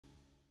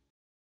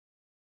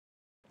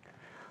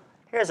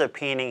Here's a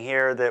painting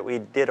here that we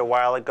did a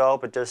while ago,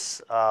 but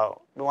just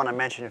we want to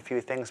mention a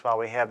few things while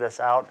we have this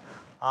out.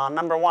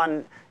 Number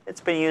one, it's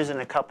been used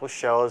in a couple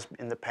shows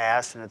in the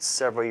past, and it's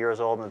several years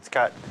old, and it's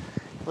got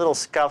little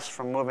scuffs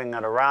from moving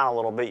it around a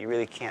little bit. You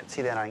really can't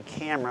see that on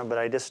camera, but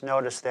I just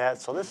noticed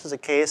that. So this is a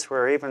case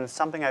where even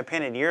something I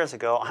painted years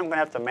ago, I'm going to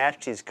have to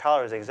match these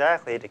colors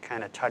exactly to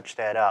kind of touch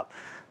that up.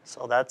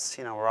 So that's,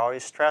 we're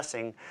always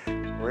stressing,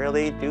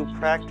 really do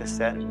practice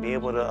that and be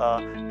able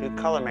to do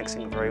color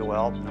mixing very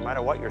well. No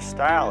matter what your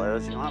style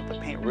is, you don't have to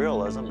paint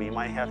realism, but you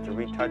might have to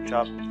retouch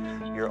up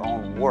your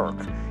own work.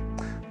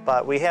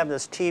 But we have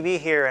this TV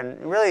here, and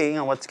really,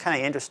 what's kind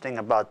of interesting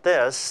about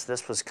this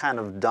was kind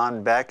of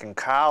done back in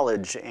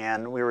college,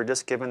 and we were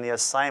just given the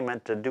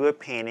assignment to do a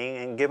painting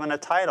and given a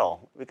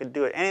title. We could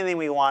do it anything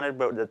we wanted,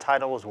 but the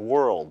title was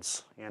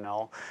Worlds,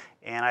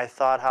 And I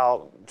thought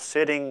how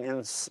sitting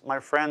in my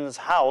friend's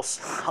house,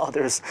 how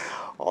there's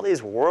all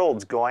these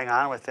worlds going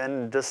on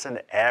within just an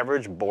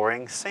average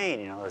boring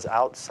scene. There's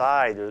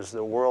outside, there's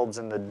the worlds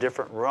in the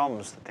different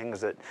rooms, the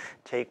things that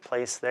take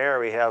place there.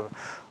 We have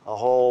a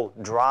whole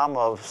drama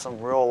of some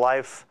real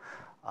life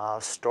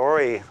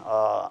story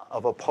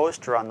of a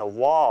poster on the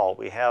wall.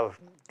 We have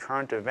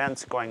current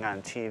events going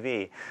on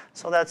TV.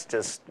 So that's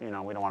just, we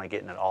don't want to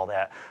get into all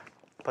that.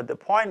 But the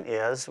point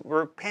is,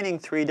 we're painting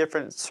three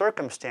different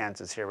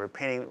circumstances here. We're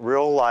painting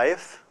real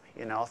life,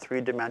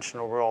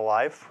 three-dimensional real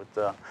life with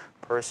the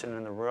person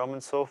in the room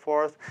and so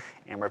forth.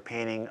 And we're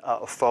painting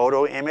a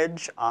photo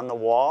image on the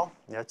wall.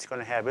 That's going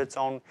to have its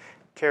own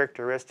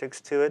characteristics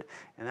to it.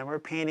 And then we're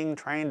painting,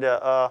 trying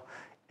to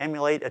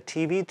emulate a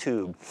TV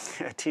tube,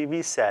 a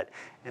TV set.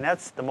 And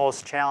that's the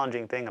most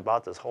challenging thing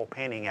about this whole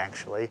painting,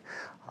 actually.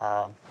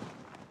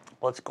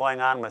 What's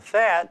going on with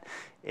that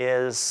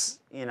is,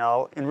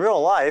 in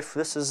real life,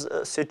 this is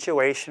a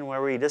situation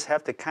where we just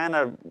have to kind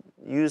of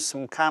use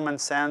some common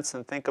sense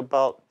and think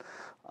about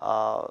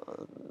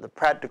the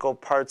practical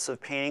parts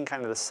of painting,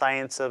 kind of the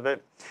science of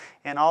it,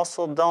 and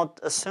also don't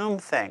assume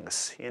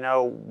things.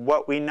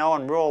 What we know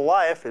in real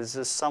life is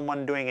just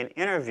someone doing an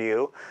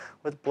interview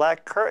with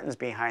black curtains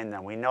behind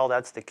them. We know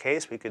that's the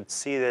case. We could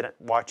see that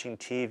watching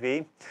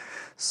TV.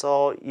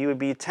 So you would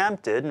be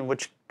tempted, and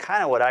which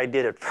kind of what I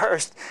did at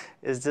first,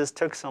 is just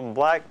took some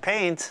black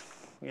paint,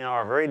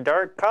 a very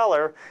dark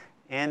color,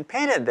 and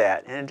painted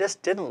that. And it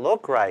just didn't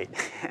look right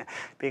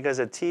because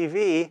a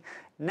TV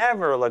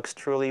never looks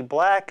truly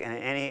black in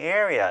any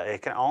area.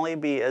 It can only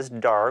be as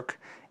dark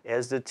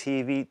as the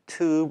TV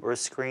tube or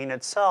screen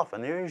itself,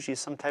 and there's usually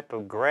some type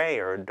of gray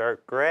or a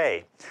dark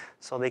gray.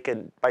 So they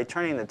could, by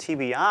turning the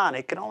TV on,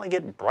 it can only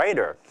get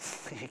brighter.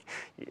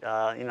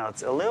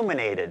 It's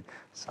illuminated.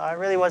 So I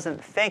really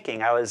wasn't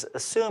thinking. I was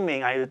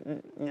assuming,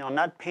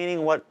 not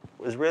painting what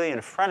was really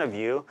in front of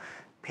you,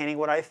 painting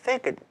what I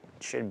think it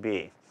should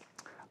be.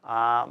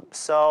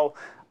 So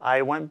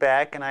I went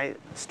back and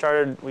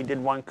we did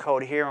one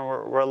coat here, and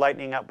we're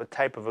lightening up a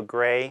type of a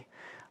gray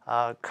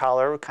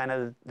color, kind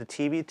of the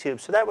TV tube.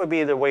 So that would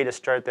be the way to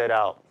start that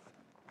out,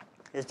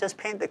 is just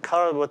paint the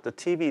color of what the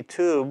TV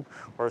tube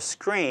or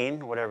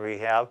screen, whatever you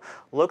have,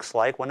 looks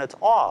like when it's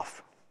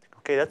off.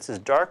 Okay, that's as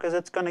dark as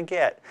it's going to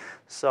get.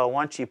 So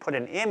once you put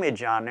an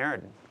image on there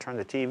and turn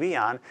the TV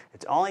on,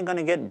 it's only going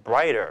to get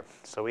brighter.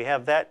 So we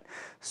have that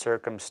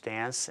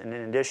circumstance. And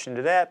in addition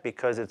to that,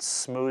 because it's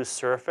smooth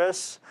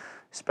surface,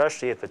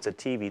 especially if it's a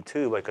TV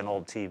tube like an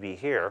old TV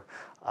here,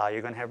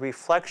 you're going to have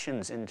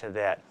reflections into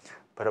that.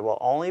 But it will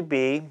only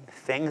be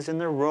things in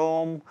the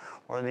room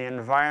or in the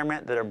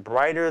environment that are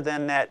brighter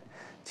than that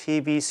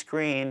TV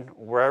screen,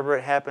 wherever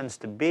it happens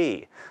to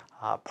be.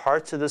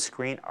 Parts of the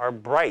screen are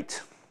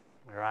bright,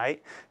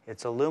 right?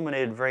 It's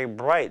illuminated very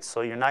bright,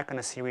 so you're not going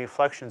to see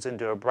reflections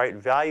into a bright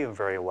value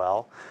very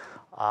well.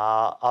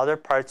 Other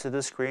parts of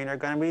the screen are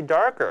going to be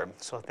darker,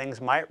 so things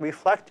might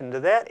reflect into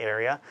that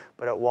area,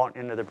 but it won't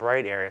into the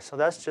bright area. So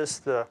that's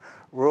just the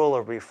rule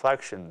of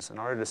reflections. In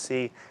order to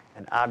see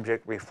an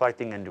object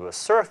reflecting into a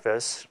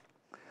surface,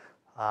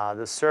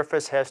 the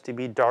surface has to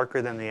be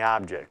darker than the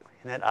object.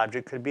 And that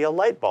object could be a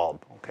light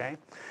bulb, okay?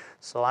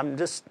 So I'm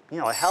just,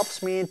 it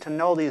helps me to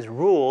know these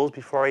rules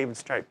before I even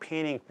start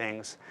painting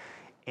things.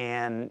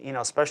 And,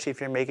 especially if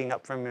you're making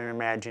up from your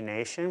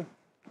imagination,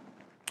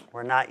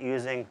 we're not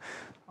using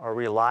or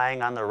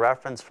relying on the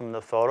reference from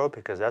the photo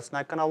because that's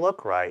not going to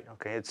look right,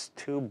 okay? It's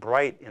too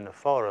bright in the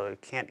photo.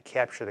 It can't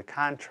capture the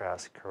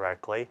contrast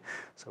correctly.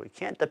 So we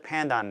can't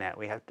depend on that.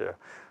 We have to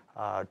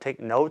take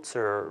notes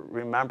or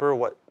remember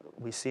what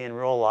we see in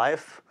real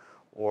life,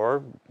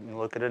 or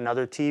look at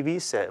another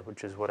TV set,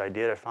 which is what I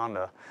did. I found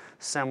a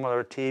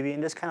similar TV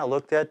and just kind of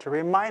looked at to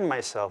remind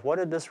myself, what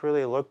did this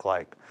really look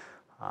like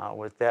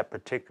with that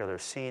particular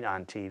scene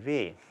on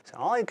TV? So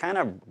only kind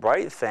of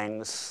bright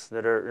things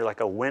that are like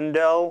a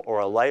window or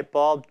a light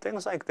bulb,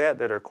 things like that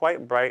that are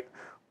quite bright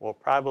will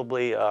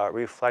probably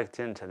reflect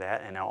into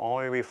that, and they'll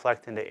only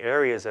reflect into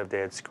areas of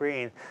that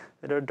screen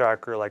that are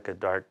darker, like a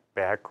dark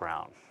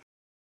background.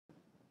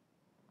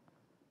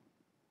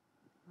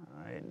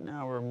 All right,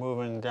 now we're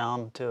moving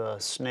down to a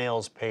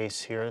snail's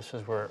pace here. This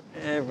is where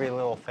every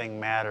little thing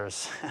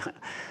matters.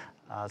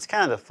 It's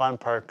kind of the fun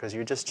part because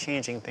you're just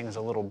changing things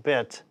a little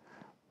bit,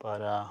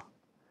 but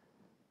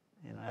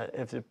you know,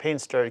 if the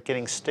paint starts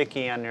getting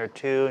sticky on there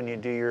too, and you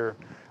do your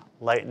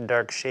light and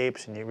dark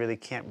shapes and you really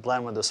can't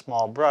blend with a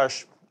small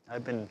brush,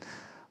 I've been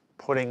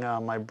putting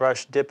my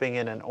brush, dipping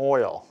it in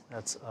oil.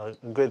 That's a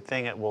good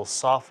thing. It will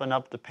soften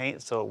up the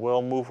paint so it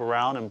will move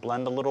around and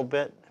blend a little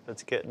bit if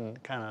it's getting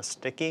kind of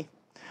sticky,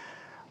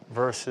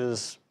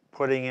 versus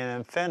putting it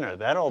in thinner.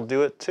 That'll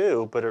do it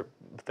too, but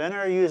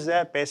thinner, use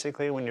that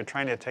basically when you're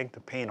trying to take the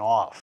paint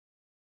off.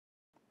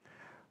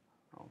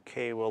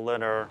 Okay, we'll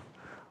let our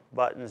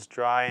buttons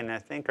dry, and I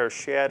think our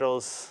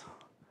shadows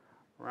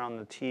around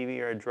the TV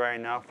are dry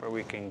enough where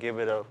we can give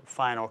it a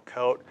final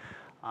coat.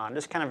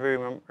 Just kind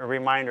of a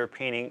reminder,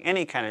 painting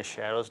any kind of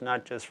shadows,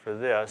 not just for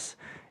this,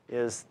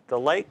 is the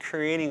light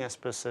creating a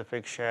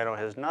specific shadow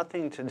has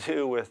nothing to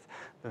do with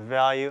the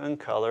value and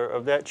color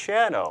of that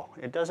shadow.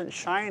 It doesn't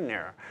shine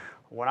there.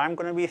 What I'm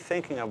going to be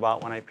thinking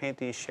about when I paint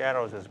these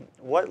shadows is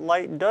what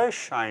light does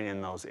shine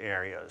in those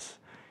areas.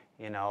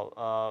 You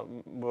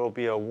know, will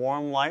be a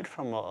warm light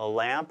from a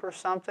lamp or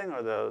something,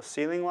 or the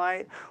ceiling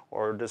light,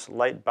 or just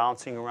light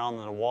bouncing around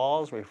the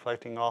walls,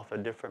 reflecting off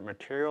of different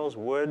materials,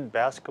 wood,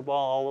 basketball,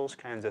 all those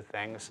kinds of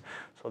things.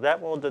 So that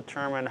will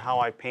determine how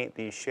I paint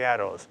these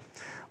shadows.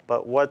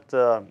 But what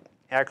the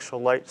actual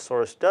light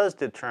source does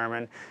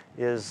determine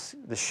is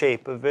the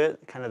shape of it,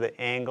 kind of the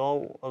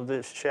angle of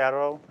the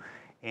shadow,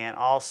 and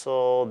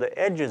also the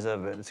edges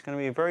of it. It's going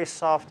to be very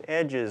soft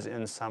edges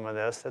in some of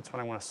this. That's when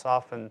I'm going to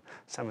soften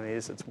some of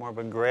these. It's more of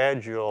a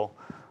gradual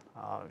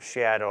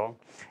shadow.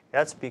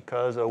 That's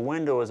because a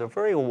window is a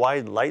very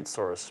wide light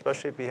source,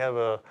 especially if you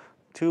have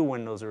two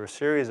windows or a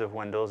series of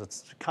windows.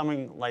 It's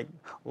coming like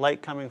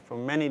light coming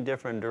from many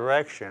different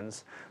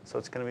directions. So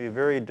it's going to be a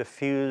very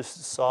diffused,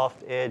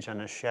 soft edge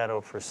on a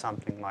shadow for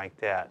something like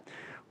that.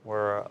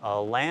 Where a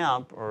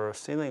lamp or a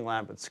ceiling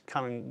lamp, it's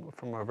coming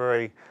from a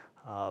very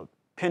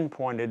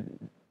pinpointed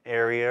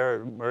area,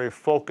 very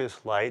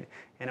focused light,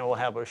 and it will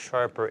have a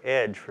sharper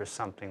edge for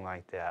something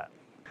like that.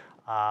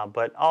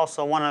 But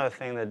also one other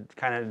thing that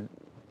kind of,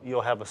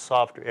 you'll have a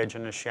softer edge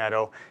in the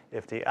shadow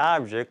if the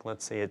object,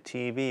 let's say a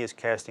TV, is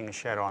casting a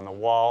shadow on the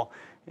wall,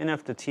 and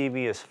if the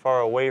TV is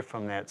far away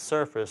from that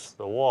surface,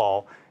 the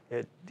wall,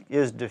 it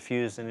is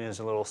diffused and is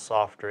a little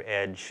softer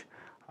edge.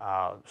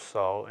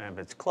 So if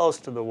it's close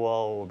to the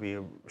wall, it will be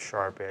a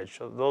sharp edge.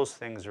 So those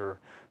things are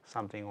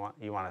something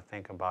you want to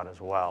think about as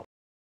well.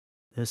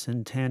 This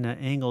antenna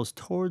angles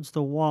towards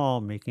the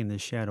wall, making the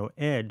shadow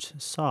edge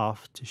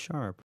soft to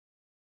sharp.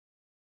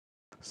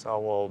 So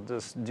we'll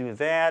just do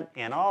that,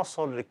 and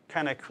also to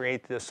kind of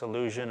create this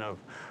illusion of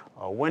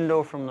a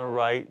window from the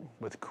right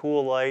with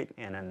cool light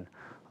and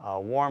a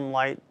warm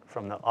light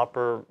from the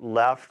upper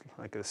left,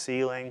 like a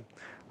ceiling.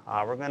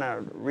 We're going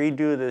to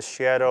redo this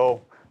shadow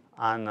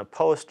on the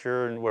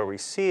poster where we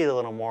see it a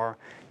little more.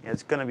 And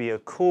it's going to be a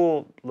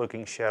cool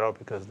looking shadow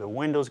because the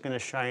window's going to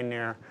shine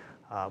there.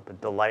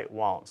 But the light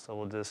won't. So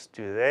we'll just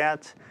do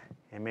that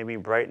and maybe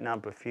brighten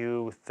up a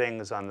few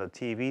things on the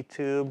TV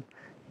tube.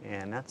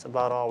 And that's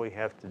about all we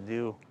have to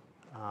do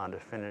to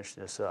finish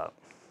this up.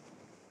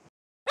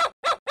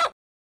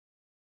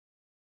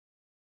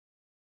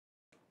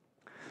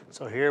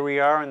 So here we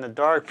are in the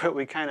dark, but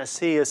we kind of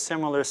see a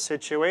similar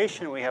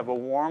situation. We have a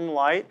warm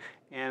light,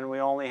 and we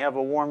only have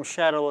a warm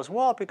shadow as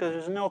well because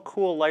there's no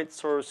cool light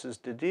sources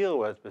to deal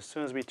with. But as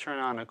soon as we turn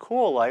on a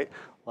cool light,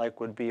 like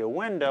would be a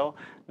window,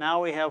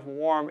 now we have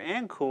warm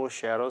and cool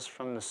shadows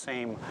from the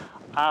same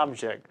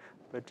object.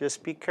 But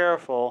just be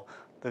careful,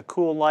 the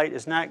cool light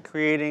is not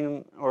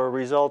creating or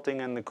resulting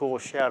in the cool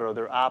shadow.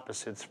 They're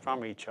opposites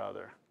from each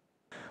other.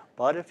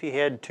 But if you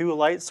had two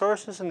light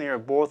sources and they are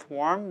both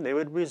warm, they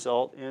would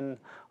result in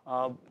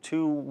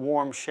two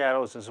warm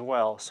shadows as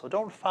well. So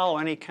don't follow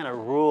any kind of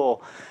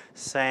rule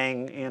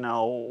saying, you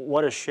know,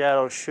 what a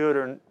shadow should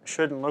or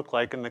shouldn't look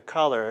like in the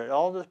color. It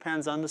all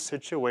depends on the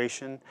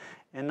situation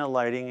and the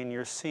lighting in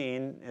your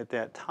scene at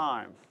that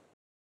time.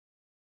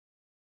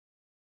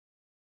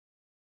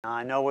 Now,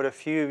 I know what a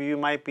few of you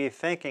might be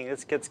thinking.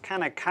 This gets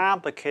kind of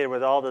complicated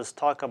with all this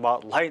talk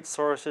about light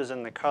sources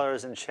and the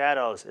colors and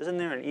shadows. Isn't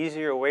there an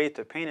easier way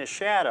to paint a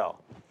shadow?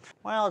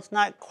 Well, it's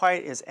not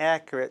quite as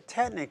accurate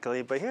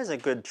technically, but here's a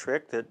good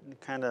trick that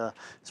kind of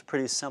is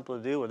pretty simple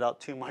to do without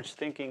too much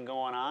thinking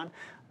going on.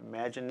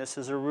 Imagine this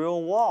is a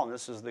real wall, and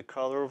this is the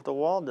color of the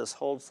wall. Just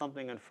hold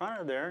something in front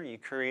of there, you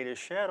create a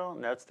shadow,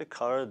 and that's the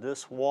color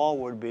this wall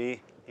would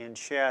be in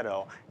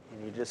shadow.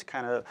 And you just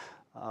kind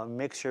of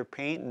mix your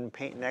paint and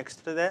paint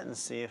next to that and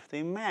see if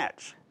they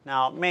match.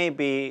 Now, it may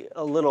be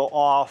a little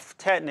off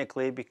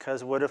technically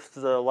because what if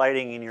the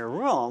lighting in your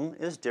room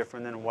is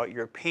different than what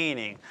you're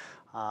painting?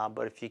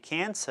 But if you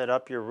can set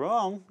up your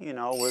room, you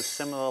know, with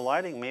similar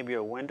lighting, maybe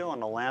a window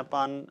and a lamp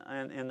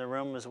in the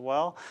room as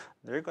well,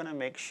 they're going to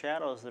make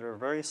shadows that are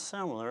very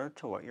similar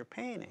to what you're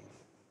painting.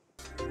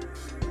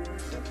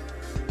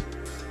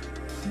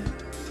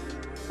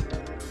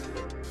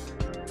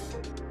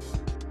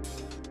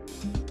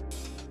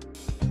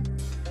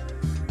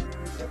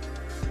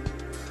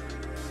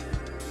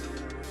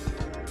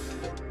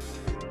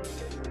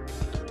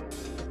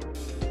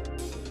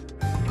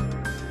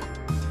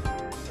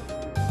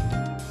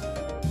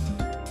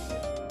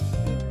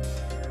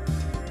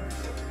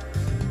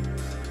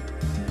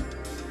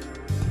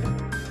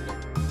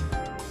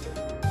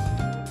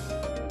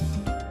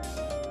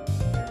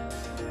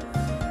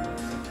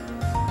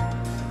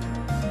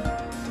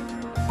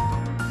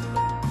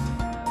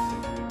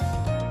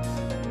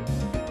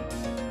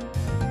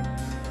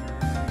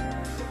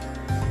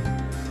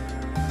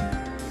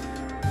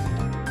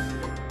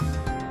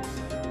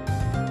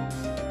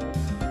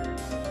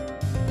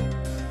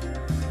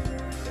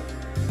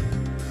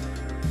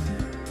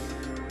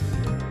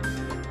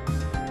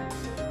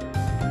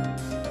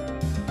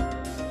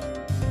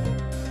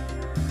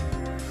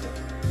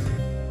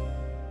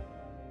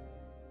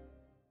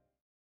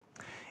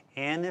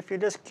 And if you're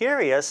just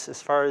curious,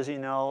 as far as,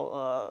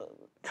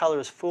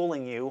 colors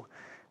fooling you,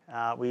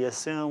 we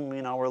assume,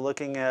 we're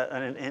looking at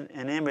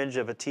an image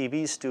of a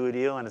TV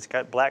studio and it's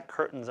got black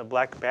curtains, a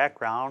black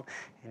background,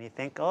 and you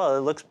think, oh,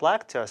 it looks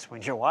black to us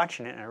when you're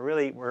watching it, and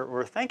really,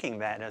 we're thinking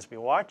that as we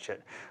watch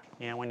it.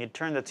 When you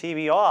turn the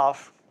TV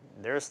off,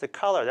 there's the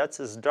color. That's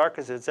as dark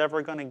as it's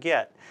ever going to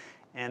get.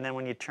 And then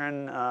when you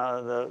turn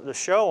the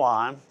show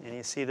on and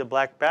you see the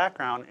black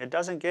background, it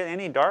doesn't get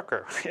any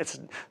darker.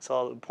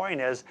 So the point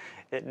is,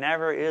 it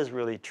never is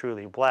really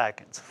truly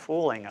black. It's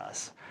fooling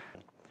us.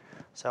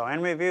 So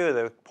in review,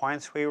 the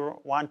points we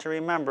want to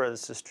remember,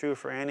 this is true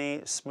for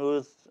any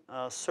smooth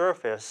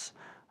surface.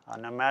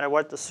 No matter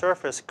what the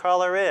surface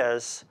color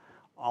is,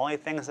 only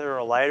things that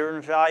are lighter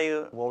in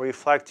value will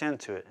reflect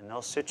into it. And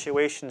those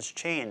situations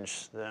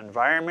change. The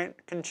environment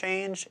can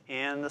change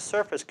and the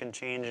surface can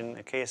change in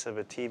the case of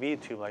a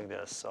TV tube like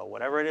this. So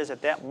whatever it is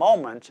at that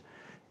moment,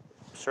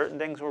 certain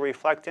things will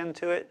reflect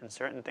into it and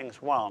certain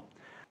things won't.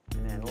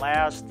 And then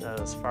last,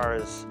 as far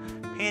as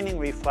painting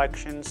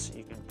reflections,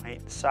 you can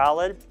paint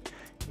solid.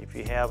 If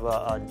you have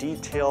a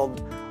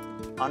detailed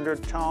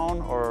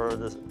undertone or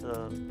the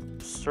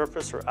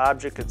surface or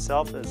object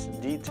itself is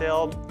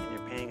detailed,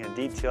 painting a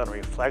detailed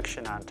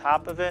reflection on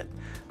top of it,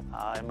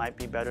 it might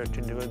be better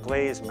to do a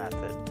glaze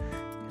method.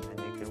 And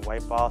then you can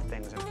wipe off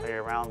things and play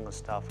around with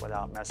stuff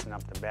without messing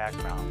up the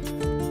background.